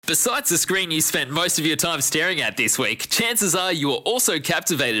Besides the screen you spent most of your time staring at this week, chances are you are also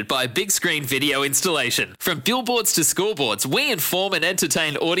captivated by a big screen video installation. From billboards to scoreboards, we inform and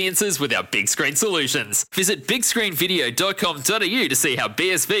entertain audiences with our big screen solutions. Visit bigscreenvideo.com.au to see how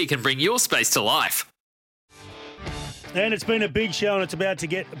BSV can bring your space to life. And it's been a big show and it's about to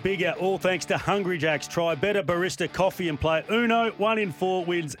get bigger, all thanks to Hungry Jack's. Try better barista coffee and play Uno. 1 in 4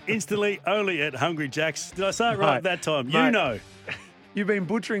 wins instantly only at Hungry Jack's. Did I say it right that time? Mate, Uno. You've been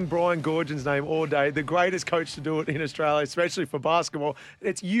butchering Brian Goorjian's name all day, the greatest coach to do it in Australia, especially for basketball.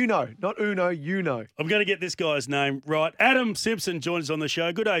 It's Uno, not Uno, Uno. I'm going to get this guy's name right. Adam Simpson joins us on the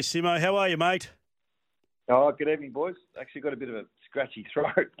show. Good day, Simo. How are you, mate? Oh, good evening, boys. Actually got a bit of a scratchy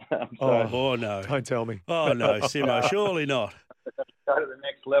throat. Oh, no. Don't tell me. Oh, no, Simo, surely not. Go to the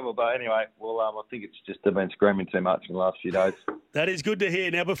next level. But anyway, well, I think it's just been screaming too much in the last few days. That is good to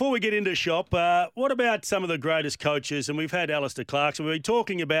hear. Now, before we get into shop, what about some of the greatest coaches? And we've had Alistair Clarkson. We've been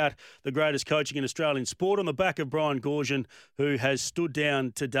talking about the greatest coaching in Australian sport on the back of Brian Goorjian, who has stood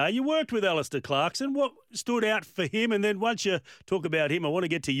down today. You worked with Alistair Clarkson. What stood out for him? And then once you talk about him, I want to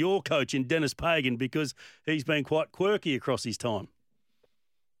get to your coach in Dennis Pagan because he's been quite quirky across his time.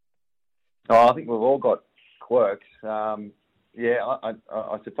 Oh, I think we've all got quirks. I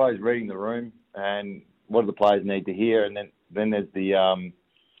suppose reading the room and what do the players need to hear, and then there's the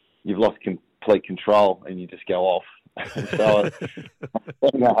you've lost complete control and you just go off. So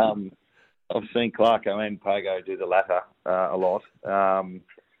I've seen Clarko and Pago do the latter a lot,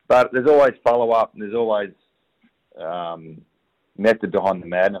 but there's always follow up and there's always method behind the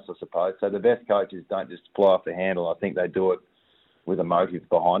madness, I suppose. So the best coaches don't just fly off the handle. I think they do it with a motive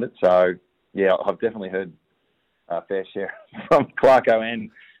behind it. So yeah, I've definitely heard a fair share from Clarko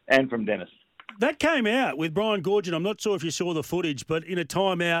and from Dennis. That came out with Brian Goorjian. I'm not sure if you saw the footage, but in a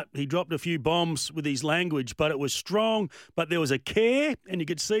timeout, he dropped a few bombs with his language, but it was strong, but there was a care, and you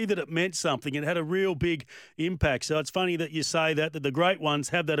could see that it meant something. It had a real big impact. So it's funny that you say that the great ones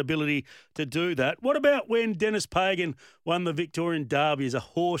have that ability to do that. What about when Dennis Pagan won the Victorian Derby as a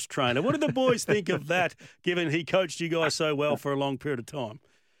horse trainer? What did the boys think of that, given he coached you guys so well for a long period of time?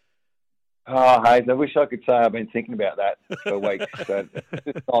 Oh, Hayes, I wish I could say I've been thinking about that for weeks, but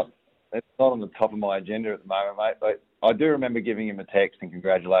it's not on the top of my agenda at the moment, mate. But I do remember giving him a text and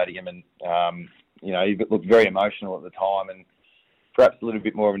congratulating him, and he looked very emotional at the time, and perhaps a little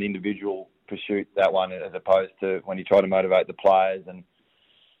bit more of an individual pursuit, that one, as opposed to when he tried to motivate the players and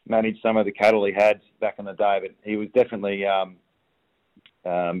manage some of the cattle he had back in the day. But he was definitely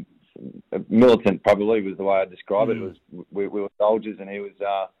militant, probably was the way I describe it. It was we were soldiers, and he was.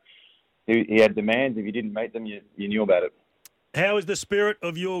 He had demands. If you didn't meet them, you knew about it. How is the spirit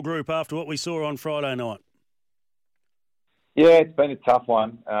of your group after what we saw on Friday night? Yeah, it's been a tough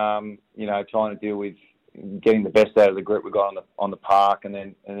one. Trying to deal with getting the best out of the group we've got on the park, and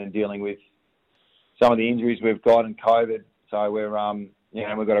then dealing with some of the injuries we've got and COVID. So we're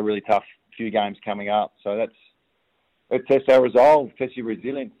we've got a really tough few games coming up. So it tests our resolve, tests your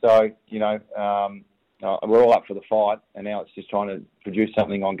resilience. So we're all up for the fight, and now it's just trying to produce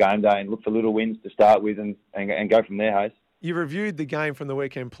something on game day and look for little wins to start with and go from there, Hayes. You reviewed the game from the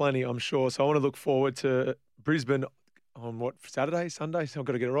weekend plenty, I'm sure, so I want to look forward to Brisbane on Saturday, Sunday? So I've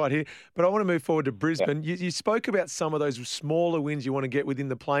got to get it right here. But I want to move forward to Brisbane. Yeah. You spoke about some of those smaller wins you want to get within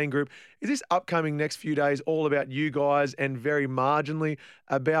the playing group. Is this upcoming next few days all about you guys and very marginally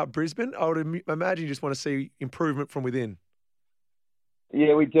about Brisbane? I would imagine you just want to see improvement from within.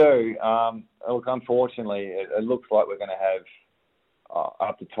 Yeah, we do. Look, unfortunately, it looks like we're going to have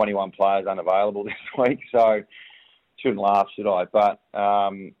up to 21 players unavailable this week, so shouldn't laugh, should I? But,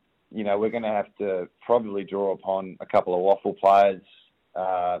 we're going to have to probably draw upon a couple of waffle players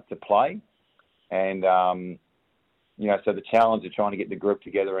to play. And, so the challenge of trying to get the group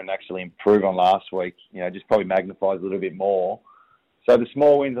together and actually improve on last week, just probably magnifies a little bit more. So the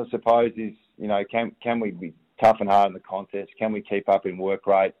small wins, I suppose, is, can we be tough and hard in the contest? Can we keep up in work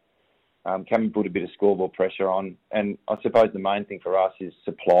rate? Can we put a bit of scoreboard pressure on? And I suppose the main thing for us is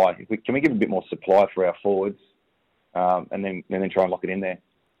supply. Can we give a bit more supply for our forwards, and then try and lock it in there?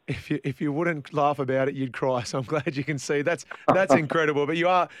 If you wouldn't laugh about it, you'd cry. So I'm glad you can see that's incredible. But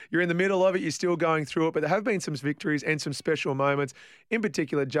you're in the middle of it. You're still going through it. But there have been some victories and some special moments. In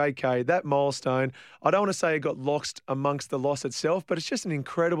particular, JK, that milestone. I don't want to say it got lost amongst the loss itself, but it's just an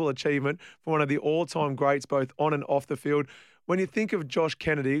incredible achievement for one of the all-time greats, both on and off the field. When you think of Josh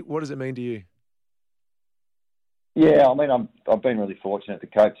Kennedy, what does it mean to you? Yeah, I mean, I've been really fortunate to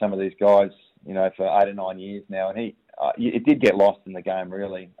coach some of these guys, for 8 or 9 years now, and it did get lost in the game,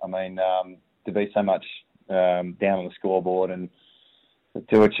 really. I mean, to be so much down on the scoreboard and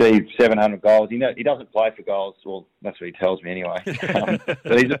to achieve 700 goals. He doesn't play for goals. Well, that's what he tells me anyway.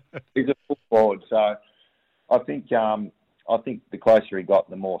 But he's a full forward. So I think the closer he got,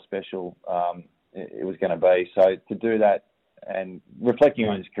 the more special it was going to be. So to do that, and reflecting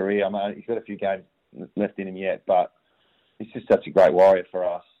on his career, I mean, he's got a few games left in him yet, but he's just such a great warrior for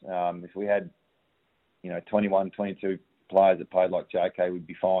us. If we had, 21, 22 players that played like JK, we'd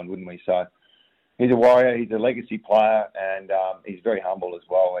be fine, wouldn't we? So he's a warrior, he's a legacy player, and he's very humble as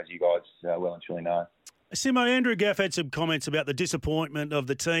well, as you guys well and truly know. Simo, Andrew Gaff had some comments about the disappointment of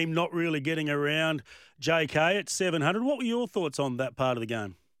the team not really getting around JK at 700. What were your thoughts on that part of the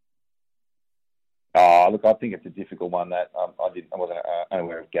game? Oh, look, I think it's a difficult one. That I wasn't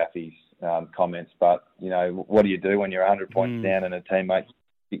unaware of Gaffy's comments, but what do you do when you're 100 points down and a teammate?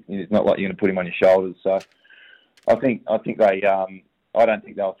 It's not like you're going to put him on your shoulders. So I think they. I don't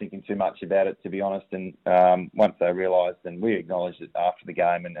think they were thinking too much about it, to be honest. And once they realised, and we acknowledged it after the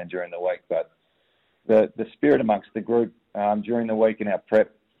game and during the week, but the spirit amongst the group during the week in our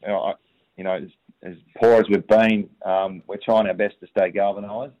prep, as poor as we've been, we're trying our best to stay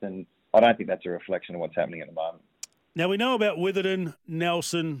galvanised, and I don't think that's a reflection of what's happening at the moment. Now, we know about Witherden,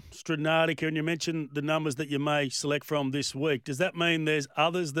 Nelson, Stradnatica, and you mentioned the numbers that you may select from this week. Does that mean there's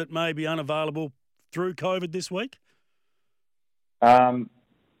others that may be unavailable through COVID this week?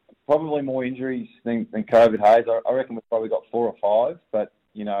 Probably more injuries than COVID, Hayes. I reckon we've probably got 4 or 5, but,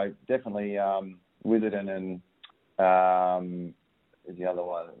 definitely Witherden and is the other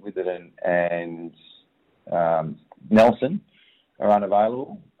one, Witherden and Nelson are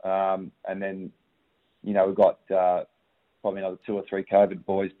unavailable. And then, we've got probably another 2 or 3 COVID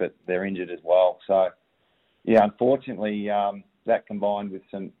boys, but they're injured as well. So, yeah, unfortunately, that combined with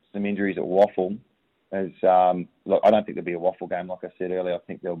some injuries at Waffle, look, I don't think there'll be a Waffle game, like I said earlier. I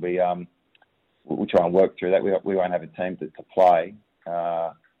think there'll be, we'll try and work through that. We won't have a team to play.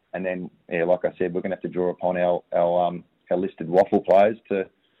 And then, yeah, like I said, we're going to have to draw upon our listed Waffle players to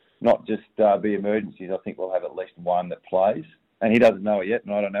not just be emergencies. I think we'll have at least one that plays. And he doesn't know it yet,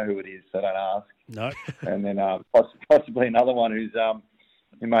 and I don't know who it is, so don't ask. No. And then possibly another one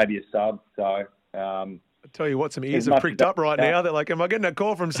who may be a sub. So I tell you what, some ears are pricked up right now. They're like, "Am I getting a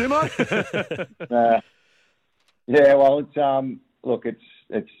call from Simo?" Yeah, well, it's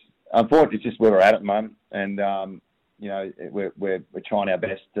unfortunate. It's just where we're at the moment, and we're trying our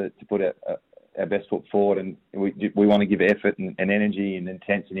best to put our best foot forward, and we want to give effort and energy and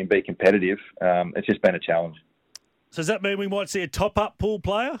intensity and be competitive. It's just been a challenge. So does that mean we might see a top-up pool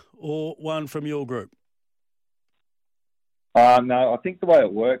player or one from your group? No, I think the way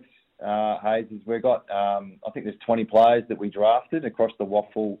it works, Hayes, is we've got, I think there's 20 players that we drafted across the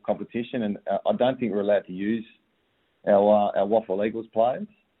Waffle competition, and I don't think we're allowed to use our Waffle Eagles players.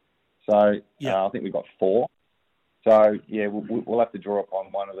 So I think we've got 4. So, yeah, we'll have to draw upon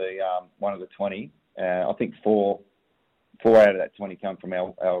one of the 20. I think 4 out of that 20 come from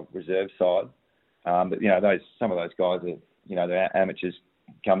our reserve side. But some of those guys are, they're amateurs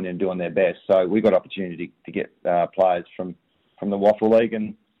coming in and doing their best. So we've got opportunity to get players from the Waffle League,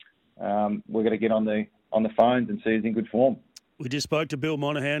 and we're going to get on the phones and see who's in good form. We just spoke to Bill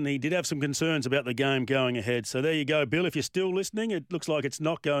Monahan. He did have some concerns about the game going ahead. So there you go, Bill. If you're still listening, it looks like it's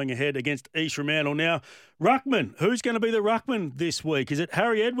not going ahead against East Fremantle. Now, Ruckman. Who's going to be the Ruckman this week? Is it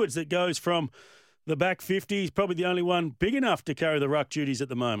Harry Edwards that goes from the back 50? He's probably the only one big enough to carry the ruck duties at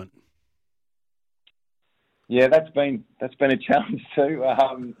the moment. Yeah, that's been a challenge too.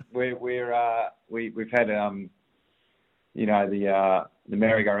 We've had the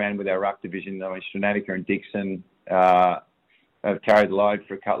merry-go-round with our ruck division. I mean, Stradnatica and Dixon have carried the load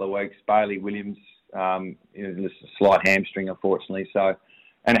for a couple of weeks. Bailey Williams, just a slight hamstring, unfortunately. So,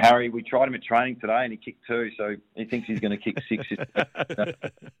 and Harry, we tried him at training today, and he kicked 2. So he thinks he's going to kick 6,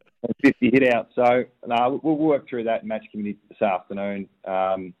 50 hit out. So we'll work through that in match committee this afternoon.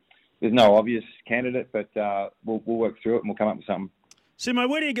 There's no obvious candidate, but we'll work through it and we'll come up with something. Simo,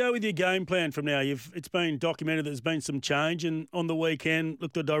 where do you go with your game plan from now? It's been documented there's been some change, and on the weekend,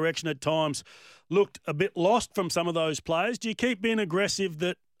 the direction at times looked a bit lost from some of those players. Do you keep being aggressive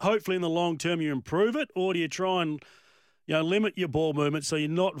that hopefully in the long term you improve it, or do you try and limit your ball movement so you're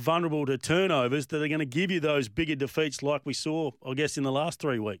not vulnerable to turnovers that are going to give you those bigger defeats like we saw, I guess, in the last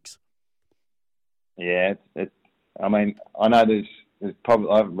 3 weeks? Yeah, I know there's probably,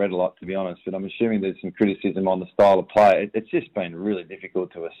 I haven't read a lot, to be honest, but I'm assuming there's some criticism on the style of play. It's just been really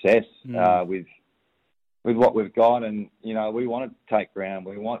difficult to assess with what we've got, and we want to take ground.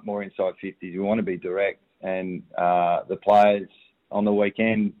 We want more inside 50s. We want to be direct, and the players on the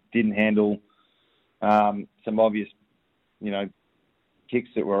weekend didn't handle some obvious, kicks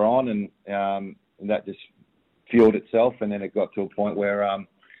that were on, and that just fueled itself, and then it got to a point where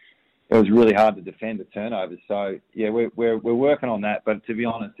it was really hard to defend the turnovers. So yeah, we're working on that. But to be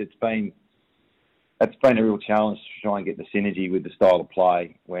honest, it's been a real challenge to try and get the synergy with the style of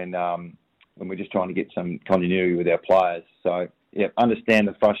play when we're just trying to get some continuity with our players. So yeah, understand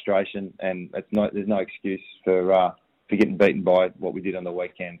the frustration, and there's no excuse for getting beaten by what we did on the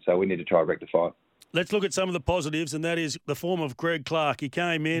weekend. So we need to try to rectify it. Let's look at some of the positives, and that is the form of Greg Clark. He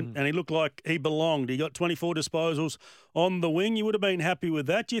came in and he looked like he belonged. He got 24 disposals on the wing. You would have been happy with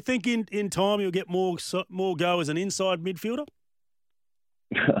that. Do you think in time you'll get more go as an inside midfielder?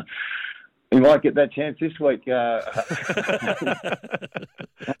 He might get that chance this week.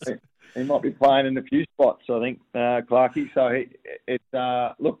 He might be playing in a few spots, I think, Clarkey. So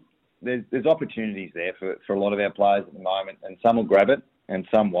look, there's opportunities there for a lot of our players at the moment, and some will grab it and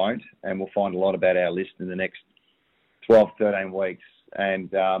some won't, and we'll find a lot about our list in the next 12, 13 weeks.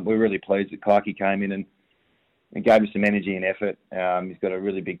 And we're really pleased that Clarkey came in and gave us some energy and effort. He's got a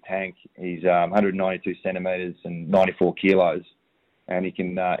really big tank. He's 192 centimetres and 94 kilos, and he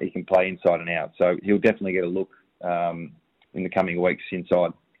can play inside and out. So he'll definitely get a look in the coming weeks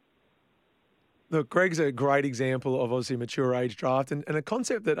inside. Look, Greg's a great example of obviously mature age draft and a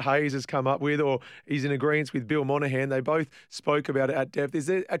concept that Hayes has come up with, or he's in agreement with Bill Monahan. They both spoke about it at depth.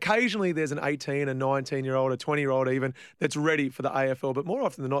 Occasionally there's an 18, a 19-year-old, a 20-year-old even that's ready for the AFL, but more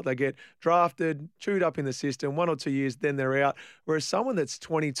often than not they get drafted, chewed up in the system, 1 or 2 years, then they're out. Whereas someone that's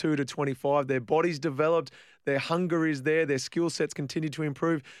 22 to 25, their body's developed, their hunger is there, their skill sets continue to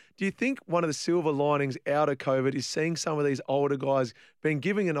improve. Do you think one of the silver linings out of COVID is seeing some of these older guys being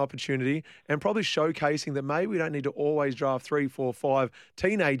given an opportunity and probably showcasing that maybe we don't need to always draft 3, 4, 5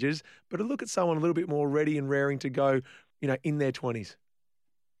 teenagers, but to look at someone a little bit more ready and raring to go, in their 20s?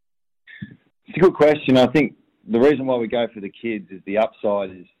 It's a good question. I think the reason why we go for the kids is the upside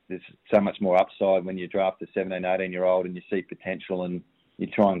is there's so much more upside when you draft a 17, 18-year-old and you see potential and you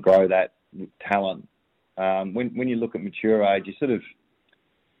try and grow that talent. When you look at mature age,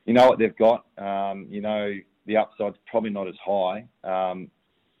 you know what they've got. The upside's probably not as high,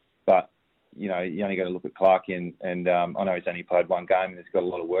 but you only got to look at Clarkey and I know he's only played one game and he's got a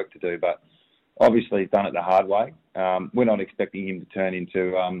lot of work to do, but obviously he's done it the hard way. We're not expecting him to turn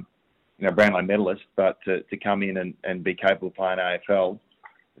into Brownlow medalist, but to come in and be capable of playing AFL,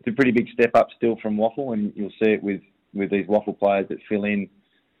 it's a pretty big step up still from Waffle, and you'll see it with these Waffle players that fill in.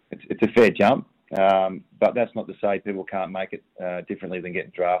 It's a fair jump. But that's not to say people can't make it differently than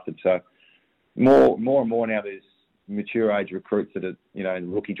getting drafted. So more and more now there's mature age recruits that are,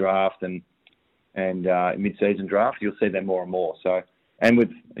 in rookie draft and mid-season draft. You'll see them more and more. So, and with,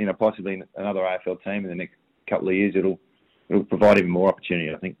 possibly another AFL team in the next couple of years, it'll provide even more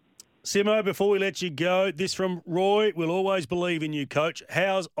opportunity, I think. Simo, before we let you go, this from Roy: we'll always believe in you, coach.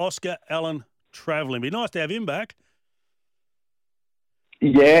 How's Oscar Allen travelling? Be nice to have him back.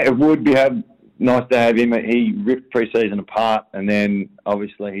 Yeah, it would be nice to have him. He ripped pre-season apart, and then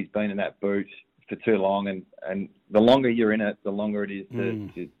obviously he's been in that boot for too long, and the longer you're in it, the longer it is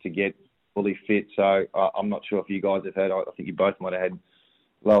to get fully fit. So I'm not sure if you guys have had, I think you both might have had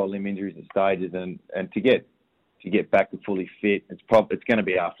lower limb injuries at stages, and to get back to fully fit, it's going to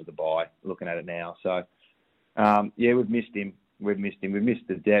be after the bye, looking at it now. So we've missed him. We've missed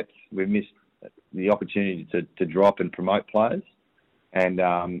the depth. We've missed the opportunity to drop and promote players. And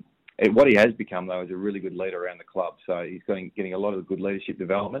what he has become, though, is a really good leader around the club. So he's getting a lot of good leadership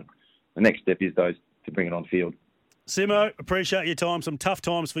development. The next step is to bring it on field. Simo, appreciate your time. Some tough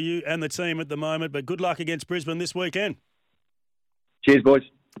times for you and the team at the moment, but good luck against Brisbane this weekend. Cheers, boys.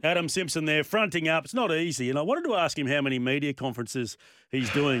 Adam Simpson there, fronting up. It's not easy. And I wanted to ask him how many media conferences he's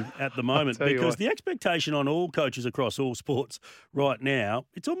doing at the moment, because the expectation on all coaches across all sports right now,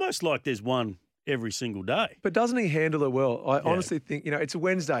 it's almost like there's one every single day. But doesn't he handle it well? I honestly think, it's a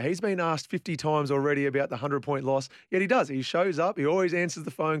Wednesday. He's been asked 50 times already about the 100-point loss, yet he does. He shows up, he always answers the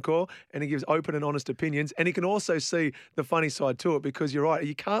phone call, and he gives open and honest opinions, and he can also see the funny side to it, because you're right,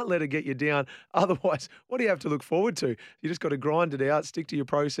 you can't let it get you down. Otherwise, what do you have to look forward to? You just got to grind it out, stick to your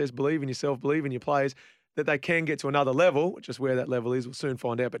process, believe in yourself, believe in your players, that they can get to another level, which is where that level is. We'll soon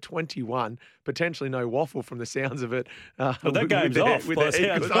find out. But 21, potentially no Waffle from the sounds of it. Well, that game's off.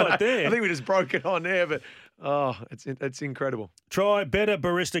 I think we just broke it on there, but it's incredible. Try better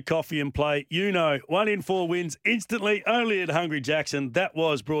barista coffee and play. 1 in 4 wins instantly, only at Hungry Jack's. And that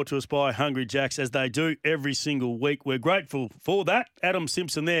was brought to us by Hungry Jack's, as they do every single week. We're grateful for that. Adam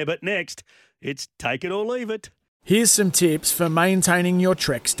Simpson there. But next, it's take it or leave it. Here's some tips for maintaining your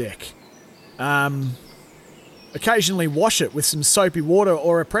Trex deck. Occasionally wash it with some soapy water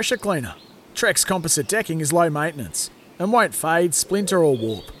or a pressure cleaner. Trex composite decking is low maintenance and won't fade, splinter or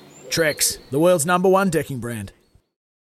warp. Trex, the world's #1 decking brand.